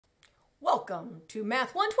Welcome to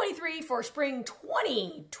Math 123 for Spring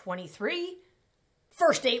 2023,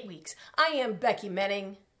 first 8 weeks. I am Becky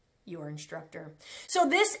Menning, your instructor. So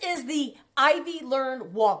this is the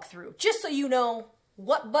IvyLearn walkthrough, just so you know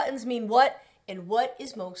what buttons mean what and what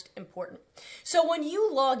is most important. So when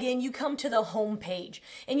you log in, you come to the home page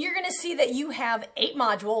and you're going to see that you have 8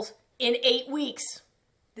 modules in 8 weeks.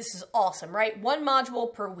 This is awesome, right? 1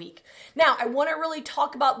 module per week. Now, I want to really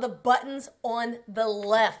talk about the buttons on the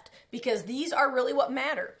left because these are really what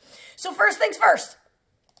matter. So first things first,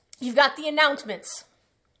 you've got the announcements.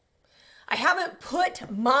 I haven't put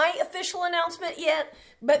my official announcement yet,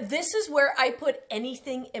 but this is where I put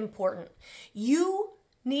anything important. You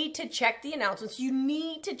need to check the announcements. You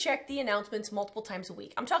need to check the announcements multiple times a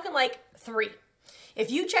week. I'm talking like 3. If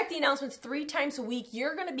you check the announcements 3 times a week,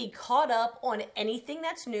 you're going to be caught up on anything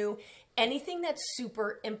that's new, anything that's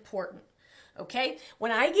super important. Okay?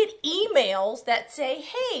 When I get emails that say,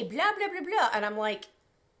 hey, blah, blah, blah, blah, and I'm like,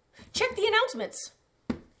 check the announcements.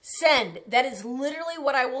 Send. That is literally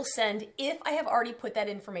what I will send if I have already put that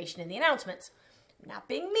information in the announcements. Not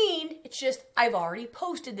being mean, it's just I've already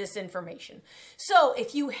posted this information. So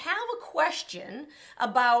if you have a question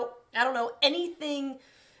about, I don't know, anything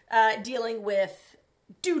dealing with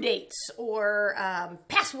due dates or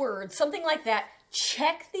passwords, something like that,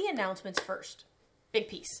 check the announcements first. Big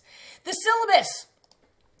piece. The syllabus.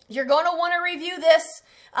 You're going to want to review this.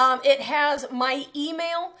 It has my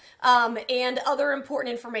email and other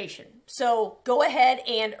important information. So go ahead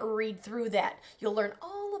and read through that. You'll learn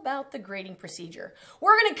all about the grading procedure.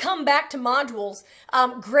 We're going to come back to modules.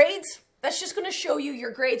 Grades, that's just going to show you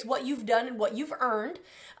your grades, what you've done and what you've earned.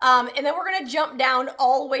 And then we're going to jump down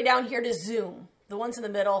all the way down here to Zoom. The ones in the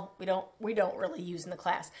middle, we don't really use in the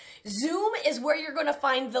class. Zoom is where you're going to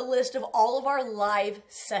find the list of all of our live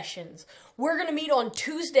sessions. We're going to meet on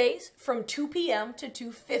Tuesdays from 2 p.m. to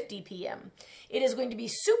 2:50 p.m. It is going to be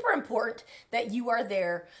super important that you are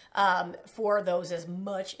there for those as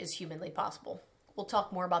much as humanly possible. We'll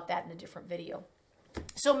talk more about that in a different video.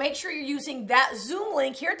 So make sure you're using that Zoom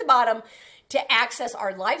link here at the bottom to access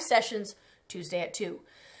our live sessions Tuesday at 2.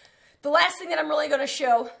 The last thing that I'm really going to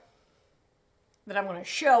show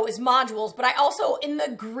is modules, but I also, in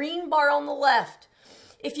the green bar on the left,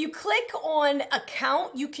 if you click on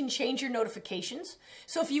account, you can change your notifications.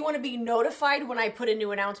 So if you want to be notified when I put a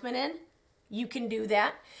new announcement in, you can do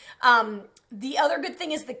that. The other good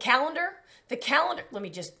thing is the calendar. The calendar, let me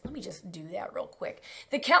just do that real quick.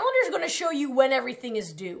 The calendar is going to show you when everything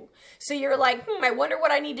is due. So you're like, I wonder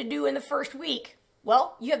what I need to do in the first week.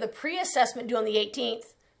 Well, you have the pre-assessment due on the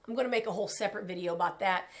 18th. I'm going to make a whole separate video about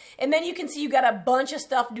that. And then you can see you got a bunch of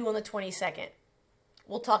stuff due on the 22nd.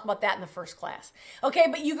 We'll talk about that in the first class. Okay,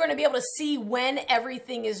 but you're going to be able to see when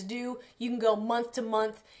everything is due. You can go month to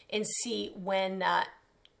month and see when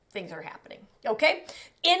things are happening. Okay?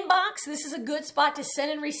 Inbox, this is a good spot to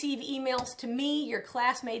send and receive emails to me, your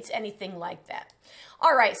classmates, anything like that.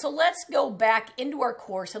 All right, so let's go back into our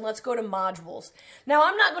course and let's go to modules. Now,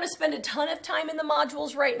 I'm not going to spend a ton of time in the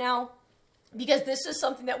modules right now, because this is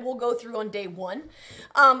something that we'll go through on day 1.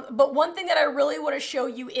 But one thing that I really want to show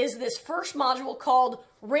you is this first module called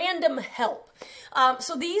Random Help.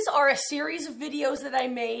 So these are a series of videos that I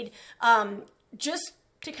made just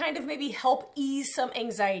to kind of maybe help ease some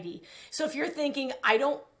anxiety. So if you're thinking, I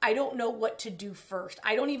don't know what to do first.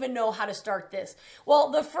 I don't even know how to start this.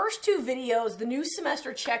 Well, the first 2 videos, the new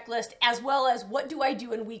semester checklist, as well as what do I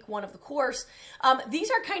do in week 1 of the course,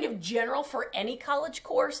 these are kind of general for any college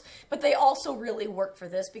course, but they also really work for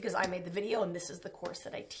this because I made the video and this is the course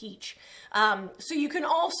that I teach. So you can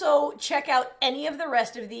also check out any of the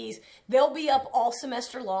rest of these. They'll be up all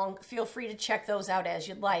semester long. Feel free to check those out as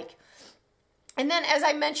you'd like. And then, as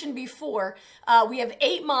I mentioned before, we have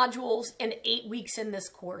 8 modules and 8 weeks in this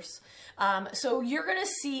course. So you're going to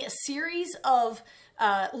see a series of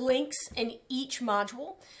links in each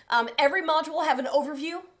module. Every module will have an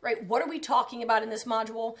overview, right? What are we talking about in this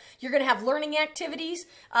module? You're going to have learning activities.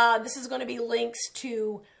 This is going to be links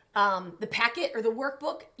to the packet or the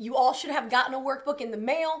workbook. You all should have gotten a workbook in the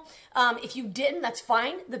mail. If you didn't, that's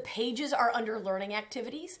fine. The pages are under learning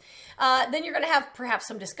activities. Then you're going to have perhaps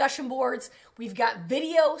some discussion boards. We've got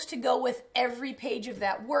videos to go with every page of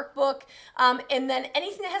that workbook. And then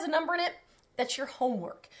anything that has a number in it, that's your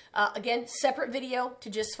homework. Again, separate video to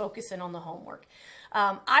just focus in on the homework.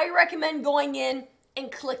 I recommend going in and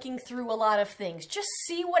clicking through a lot of things. Just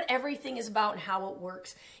see what everything is about and how it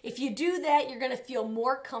works. If you do that, you're going to feel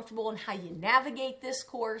more comfortable in how you navigate this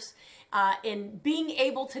course, and being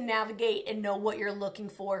able to navigate and know what you're looking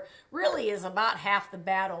for really is about half the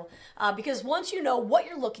battle, because once you know what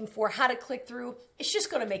you're looking for, how to click through, It's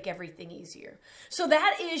just going to make everything easier. So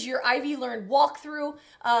that is your IvyLearn walkthrough.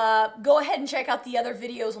 Go ahead and check out the other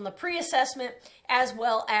videos on the pre-assessment, as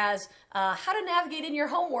well as how to navigate in your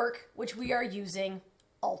homework, which we are using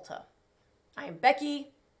Alta. I am Becky.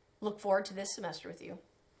 Look forward to this semester with you.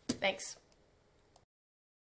 Thanks.